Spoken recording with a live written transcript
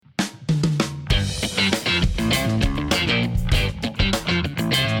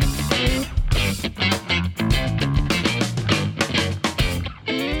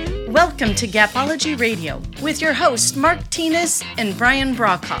to Gapology Radio with your hosts Mark Tinas and Brian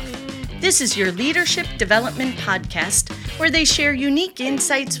Brockhoff. This is your leadership development podcast where they share unique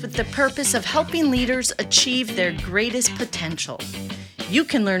insights with the purpose of helping leaders achieve their greatest potential. You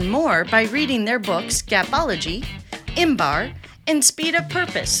can learn more by reading their books Gapology, IMBAR, and Speed of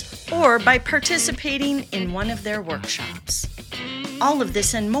Purpose, or by participating in one of their workshops. All of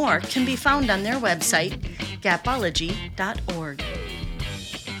this and more can be found on their website, gapology.org.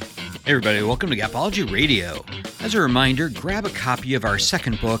 Hey everybody, welcome to Gapology Radio. As a reminder, grab a copy of our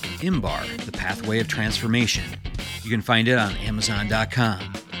second book, IMBAR, The Pathway of Transformation. You can find it on Amazon.com.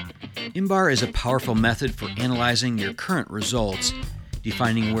 IMBAR is a powerful method for analyzing your current results,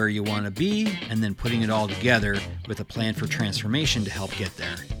 defining where you want to be, and then putting it all together with a plan for transformation to help get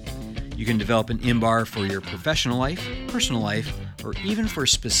there. You can develop an IMBAR for your professional life, personal life, or even for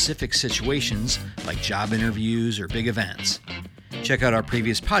specific situations like job interviews or big events. Check out our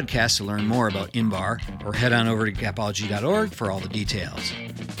previous podcast to learn more about IMBAR, or head on over to gapology.org for all the details.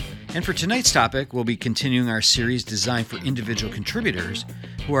 And for tonight's topic, we'll be continuing our series designed for individual contributors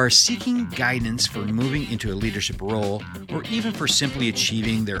who are seeking guidance for moving into a leadership role, or even for simply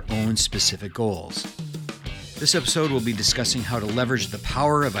achieving their own specific goals. This episode will be discussing how to leverage the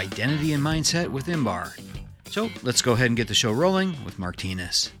power of identity and mindset with IMBAR. So let's go ahead and get the show rolling with Mark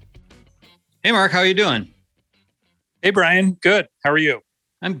Tinas. Hey Mark, how are you doing? Hey, Brian. Good. How are you?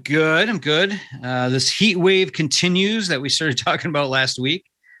 I'm good. This heat wave continues that we started talking about last week.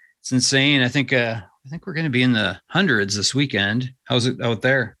 It's insane. I think we're going to be in the hundreds this weekend. How's it out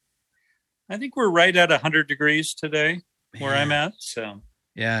there? I think we're right at 100 degrees today where I'm at. So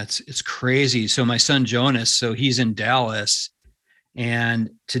yeah, it's crazy. So my son Jonas, so he's in Dallas, and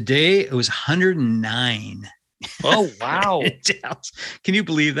today it was 109. Oh wow! In Dallas. Can you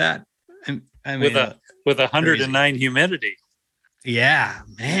believe that? I mean, with 109 humidity. Yeah,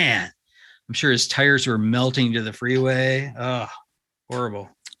 man. I'm sure his tires were melting to the freeway. Oh, horrible.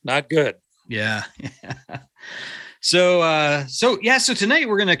 Not good. Yeah. So tonight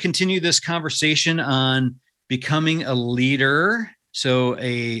we're going to continue this conversation on becoming a leader. So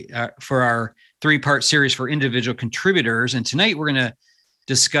for our 3-part series for individual contributors. And tonight we're going to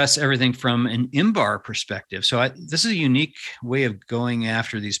discuss everything from an IMBAR perspective. So this is a unique way of going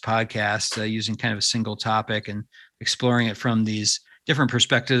after these podcasts, using kind of a single topic and exploring it from these different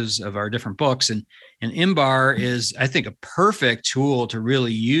perspectives of our different books. And IMBAR is, I think, a perfect tool to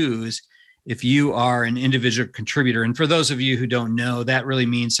really use if you are an individual contributor. And for those of you who don't know, that really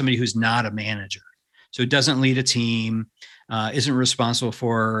means somebody who's not a manager. So doesn't lead a team, isn't responsible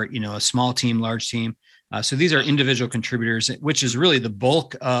for, a small team, large team. So these are individual contributors, which is really the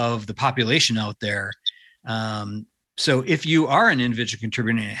bulk of the population out there. So if you are an individual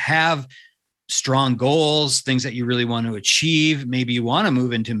contributor and have strong goals, things that you really want to achieve, maybe you want to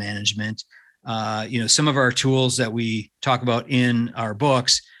move into management, some of our tools that we talk about in our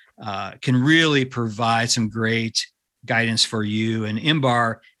books can really provide some great guidance for you. And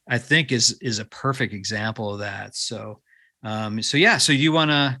IMBAR, I think, is a perfect example of that. So you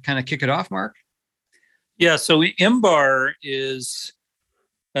want to kind of kick it off, Mark? Yeah, so IMBAR is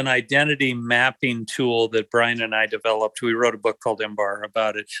an identity mapping tool that Brian and I developed. We wrote a book called IMBAR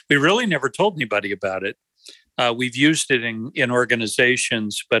about it. We really never told anybody about it. We've used it in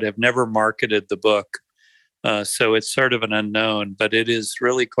organizations, but have never marketed the book. So it's sort of an unknown, but it is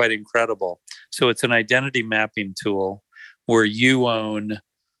really quite incredible. So it's an identity mapping tool where you own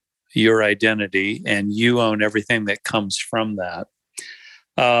your identity and you own everything that comes from that.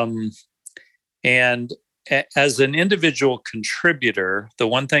 And as an individual contributor, the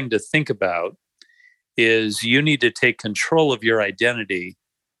one thing to think about is you need to take control of your identity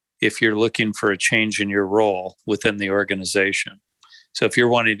if you're looking for a change in your role within the organization. So if you're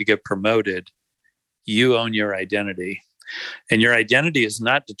wanting to get promoted, you own your identity. And your identity is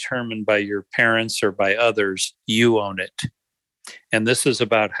not determined by your parents or by others. You own it. And this is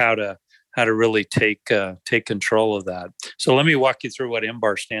about how to really take control of that. So let me walk you through what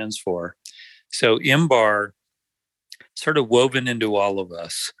IMBAR stands for. So IMBAR, sort of woven into all of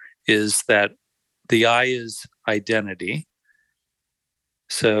us, is that the I is identity.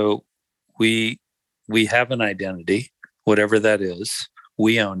 So we have an identity, whatever that is,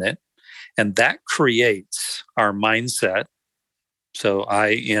 we own it. And that creates our mindset. So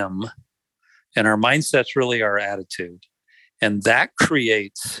I am, and our mindset's really our attitude. And that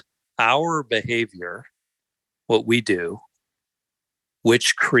creates our behavior, what we do,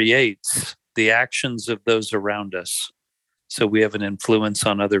 which creates the actions of those around us. So we have an influence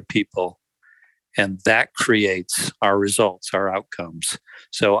on other people, and that creates our results, our outcomes.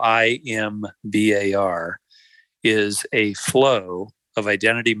 So IMBAR is a flow of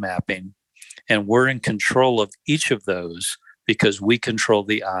identity mapping And we're in control of each of those because we control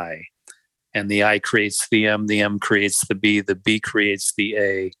the I. And the I creates the M creates the B creates the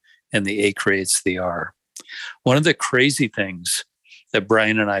A, and the A creates the R. One of the crazy things that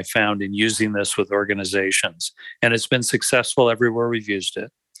Brian and I found in using this with organizations, and it's been successful everywhere we've used it,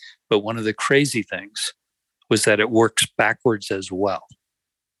 but one of the crazy things was that it works backwards as well.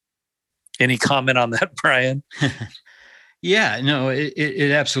 Any comment on that, Brian? Yeah, no,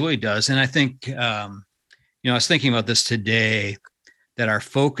 it absolutely does. And I think, I was thinking about this today, that our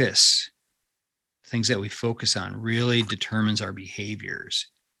focus, things that we focus on, really determines our behaviors.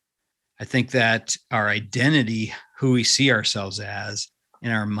 I think that our identity, who we see ourselves as,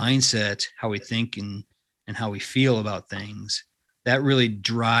 and our mindset, how we think and how we feel about things, that really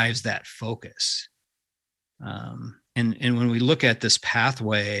drives that focus. And when we look at this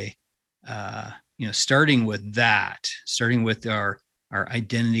pathway, starting with our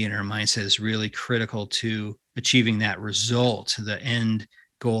identity and our mindset is really critical to achieving that result, the end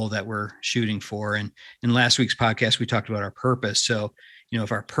goal that we're shooting for. And in last week's podcast, we talked about our purpose. So,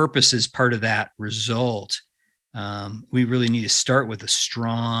 if our purpose is part of that result, we really need to start with a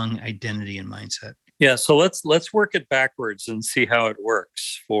strong identity and mindset. Yeah. So let's work it backwards and see how it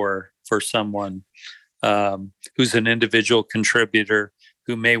works for someone who's an individual contributor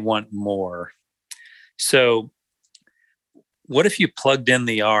who may want more. So what if you plugged in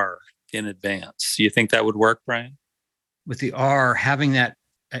the R in advance? Do you think that would work, Brian? With the R, having that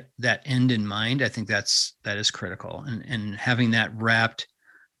end in mind, I think that is critical, and having that wrapped,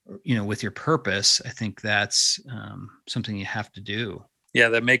 with your purpose, I think that's something you have to do. Yeah,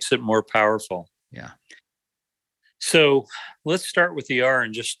 that makes it more powerful. Yeah. So let's start with the R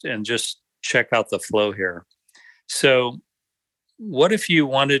and just check out the flow here. So what if you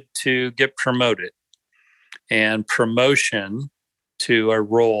wanted to get promoted, and promotion to a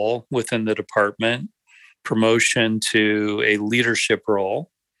role within the department, promotion to a leadership role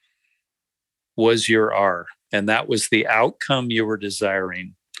was your R, and that was the outcome you were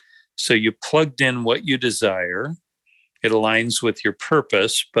desiring. So you plugged in what you desire. It aligns with your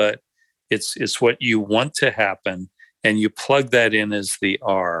purpose, but it's what you want to happen, and you plug that in as the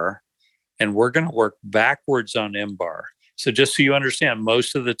R. And we're going to work backwards on MBAR. So just so you understand,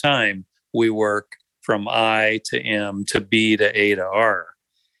 most of the time we work from I to M to B to A to R.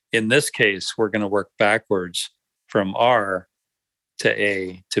 In this case, we're going to work backwards from R to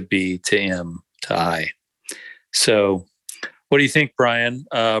A to B to M to I. So what do you think, Brian?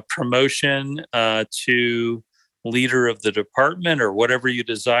 Promotion to leader of the department or whatever you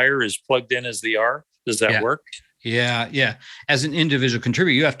desire is plugged in as the R. Does that work? Yeah. As an individual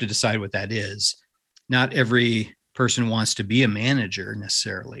contributor, you have to decide what that is. Not every person wants to be a manager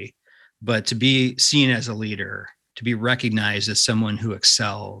necessarily, but to be seen as a leader, to be recognized as someone who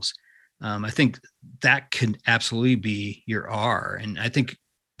excels. I think that could absolutely be your R. And I think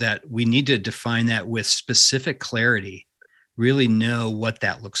that we need to define that with specific clarity, really know what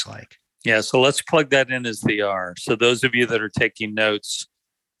that looks like. Yeah, so let's plug that in as the R. So those of you that are taking notes,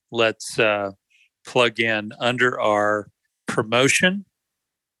 let's plug in under R, promotion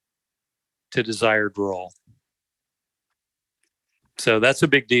to desired role. So that's a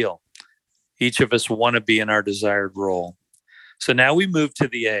big deal. Each of us want to be in our desired role. So now we move to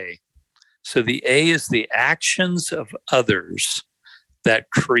the A. So the A is the actions of others that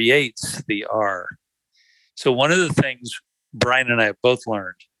creates the R. So one of the things Brian and I have both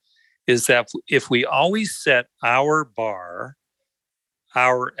learned is that if we always set our bar,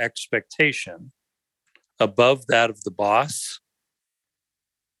 our expectation above that of the boss,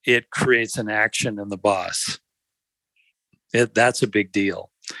 it creates an action in the boss. That's a big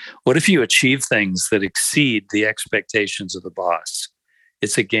deal. What if you achieve things that exceed the expectations of the boss?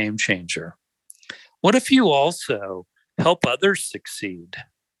 It's a game changer. What if you also help others succeed?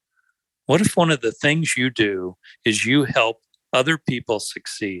 What if one of the things you do is you help other people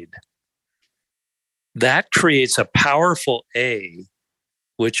succeed? That creates a powerful A,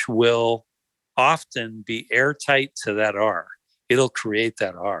 which will often be airtight to that R. It'll create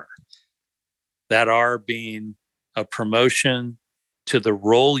that R. That R being a promotion to the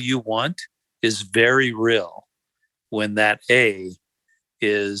role you want is very real when that A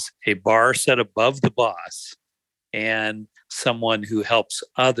is a bar set above the boss and someone who helps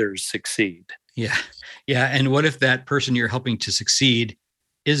others succeed. Yeah. And what if that person you're helping to succeed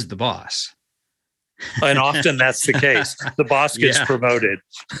is the boss? And often that's the case. The boss gets promoted.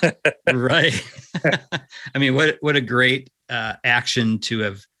 Right. I mean, what a great action to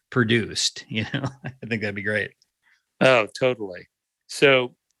have produced. I think that'd be great. Oh, totally.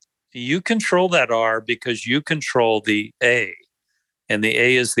 So you control that R because you control the A. and the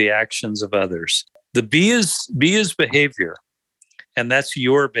A is the actions of others. The B is behavior, and that's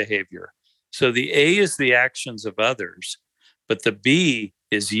your behavior. So the A is the actions of others, but the B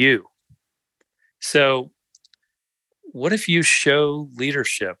is you. So what if you show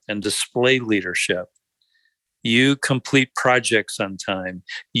leadership and display leadership? You complete projects on time.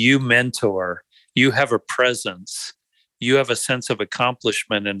 You mentor. You have a presence. You have a sense of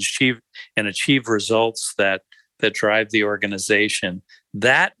accomplishment and achieve results that drive the organization.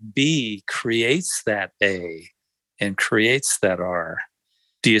 That B creates that A and creates that R.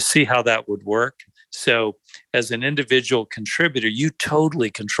 Do you see how that would work? So as an individual contributor, you totally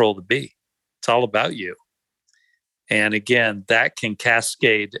control the B. It's all about you. And again, that can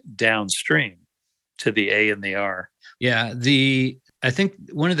cascade downstream to the A and the R. Yeah. I think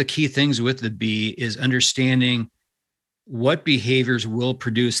one of the key things with the B is understanding what behaviors will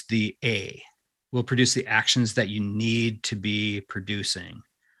produce the A, will produce the actions that you need to be producing.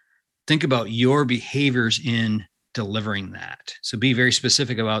 Think about your behaviors in delivering that. So be very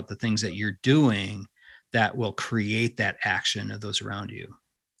specific about the things that you're doing that will create that action of those around you.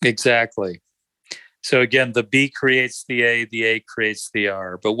 Exactly. So again, the B creates the A creates the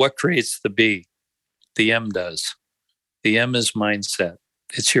R. But what creates the B? The M does. The M is mindset.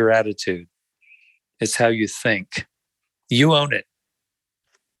 It's your attitude. It's how you think. You own it.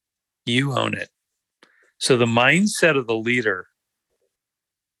 You own it. So the mindset of the leader,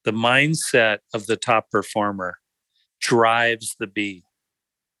 the mindset of the top performer drives the B.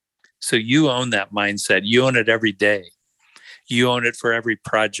 So you own that mindset. You own it every day. You own it for every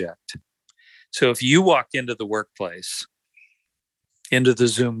project. So if you walk into the workplace, into the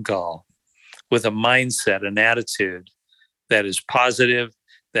Zoom call with a mindset, an attitude that is positive,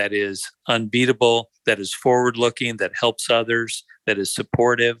 that is unbeatable, that is forward-looking, that helps others, that is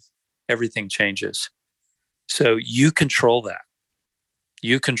supportive, everything changes. So you control that.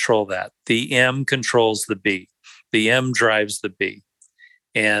 You control that. The M controls the B. The M drives the B.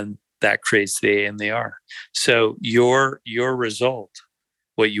 And that creates the A and the R. So your result,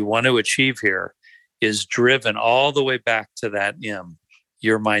 what you want to achieve here, is driven all the way back to that M,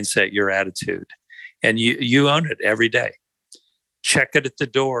 your mindset, your attitude. And you own it every day. Check it at the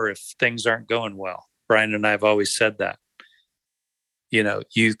door if things aren't going well. Brian and I have always said that.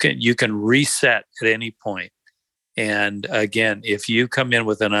 You can reset at any point. And again, if you come in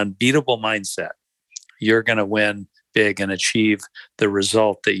with an unbeatable mindset, you're going to win big and achieve the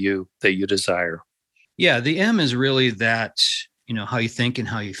result that you desire. Yeah, the M is really that, how you think and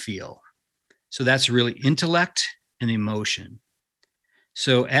how you feel. So that's really intellect and emotion.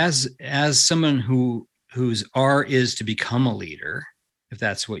 So as someone whose R is to become a leader, if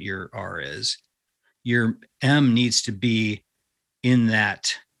that's what your R is, your M needs to be in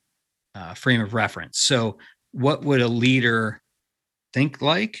that frame of reference. So what would a leader think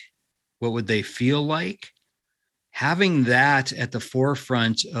like? What would they feel like? Having that at the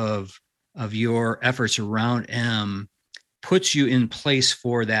forefront of your efforts around M puts you in place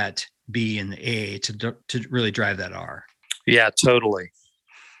for that B and the A to really drive that R. Yeah, totally.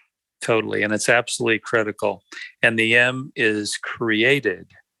 And it's absolutely critical. And the M is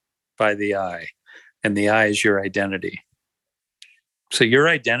created by the I, and the I is your identity. So your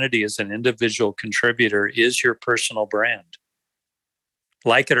identity as an individual contributor is your personal brand.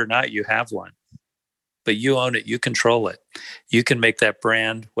 Like it or not, you have one, but you own it. You control it. You can make that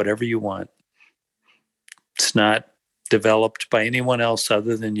brand whatever you want. It's not developed by anyone else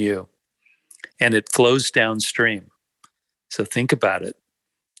other than you, and it flows downstream. So think about it.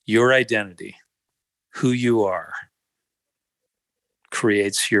 Your identity, who you are,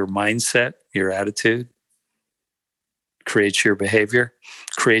 creates your mindset, your attitude, creates your behavior,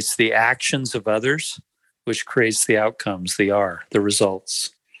 creates the actions of others, which creates the outcomes, the R, the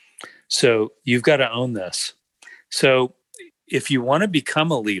results. So you've got to own this. So if you want to become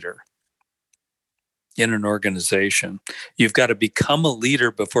a leader in an organization, you've got to become a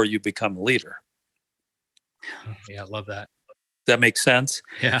leader before you become a leader. Yeah, I love that. That makes sense?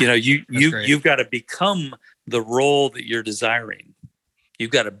 Yeah. You've got to become the role that you're desiring.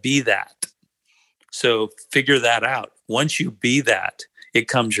 You've got to be that. So figure that out. Once you be that, it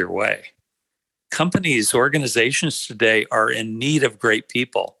comes your way. Companies, organizations today are in need of great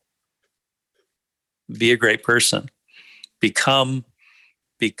people. Be a great person. Become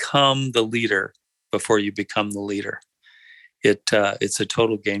the leader before you become the leader. It's a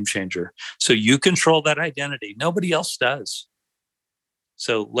total game changer. So you control that identity. Nobody else does.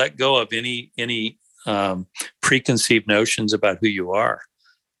 So let go of any preconceived notions about who you are.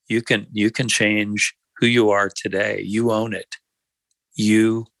 You can change who you are today. You own it.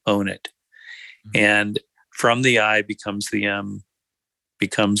 You own it. Mm-hmm. And from the I becomes the M,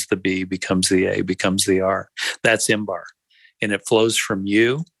 becomes the B, becomes the A, becomes the R. That's IMBAR. And it flows from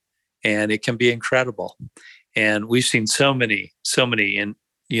you, and it can be incredible. And we've seen so many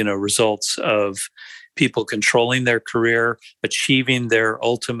results of people controlling their career, achieving their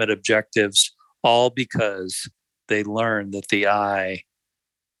ultimate objectives, all because they learn that the I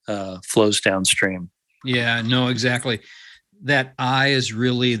flows downstream. Yeah, no, exactly. That I is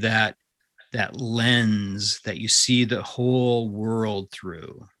really that lens that you see the whole world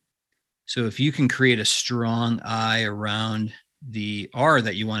through. So if you can create a strong I around the R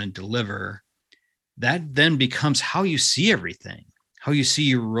that you want to deliver, that then becomes how you see everything, how you see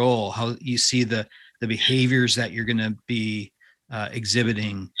your role, how you see the behaviors that you're going to be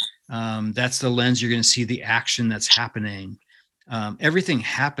exhibiting. That's the lens you're going to see the action that's happening. Everything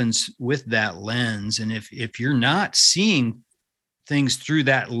happens with that lens. And if you're not seeing things through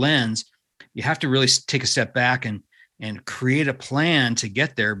that lens, you have to really take a step back and create a plan to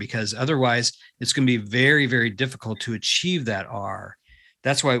get there, because otherwise it's going to be very, very difficult to achieve that R.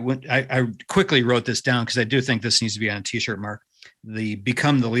 That's why I quickly wrote this down, because I do think this needs to be on a t-shirt, Mark. The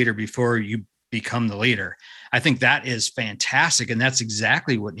become the leader before you become the leader. I think that is fantastic. And that's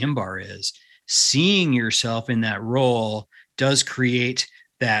exactly what IMBAR is. Seeing yourself in that role does create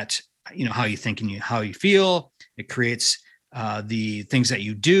that, how you think and how you feel. It creates the things that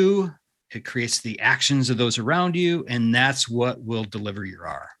you do. It creates the actions of those around you. And that's what will deliver your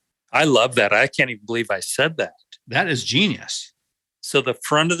R. I love that. I can't even believe I said that. That is genius. So the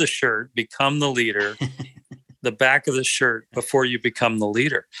front of the shirt, become the leader. The back of the shirt, before you become the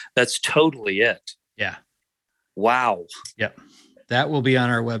leader. That's totally it. Yeah. Wow. Yep. That will be on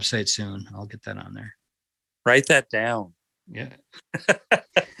our website soon. I'll get that on there. Write that down. Yeah.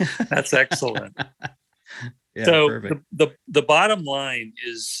 That's excellent. Yeah, so perfect. the bottom line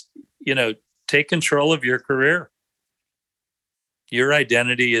is, take control of your career. Your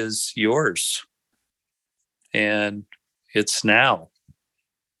identity is yours. And it's now.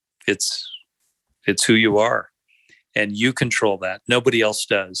 It's who you are. And you control that. Nobody else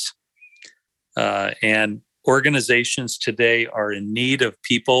does. And organizations today are in need of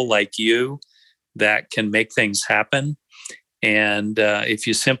people like you that can make things happen. And if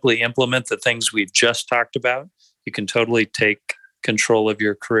you simply implement the things we've just talked about, you can totally take control of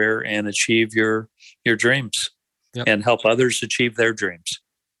your career and achieve your dreams. Yep. And help others achieve their dreams.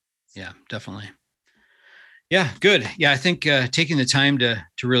 Yeah, definitely. Yeah, good. Yeah, I think taking the time to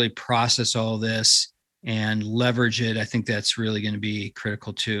really process all this and leverage it, I think that's really going to be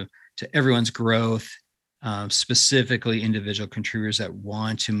critical to everyone's growth, specifically individual contributors that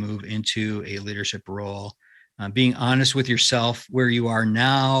want to move into a leadership role. Being honest with yourself where you are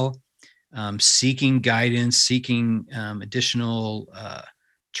now, seeking guidance, seeking additional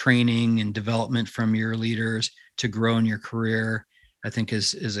training and development from your leaders to grow in your career, I think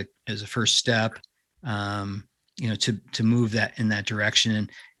is a first step. To move that in that direction.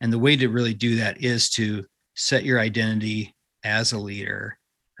 And the way to really do that is to set your identity as a leader,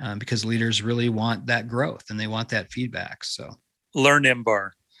 because leaders really want that growth and they want that feedback. So learn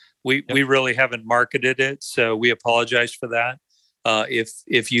IMBAR. We really haven't marketed it, so we apologize for that.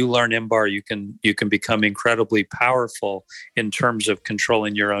 If you learn IMBAR, you can become incredibly powerful in terms of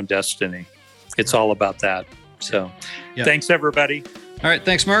controlling your own destiny. It's all about that. So Thanks, everybody. All right.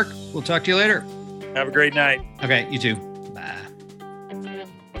 Thanks, Mark. We'll talk to you later. Have a great night. Okay, you too. Bye.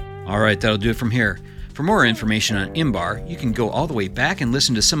 All right, that'll do it from here. For more information on IMBAR, you can go all the way back and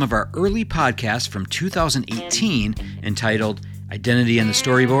listen to some of our early podcasts from 2018 entitled Identity and the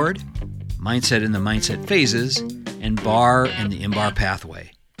Storyboard, Mindset and the Mindset Phases, and BAR and the IMBAR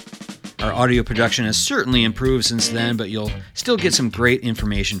Pathway. Our audio production has certainly improved since then, but you'll still get some great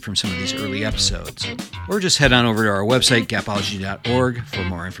information from some of these early episodes. Or just head on over to our website, gapology.org, for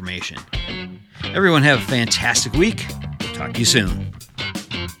more information. Everyone have a fantastic week. We'll talk to you soon.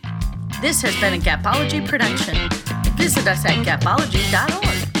 This has been a Gapology production. Visit us at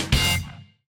gapology.org.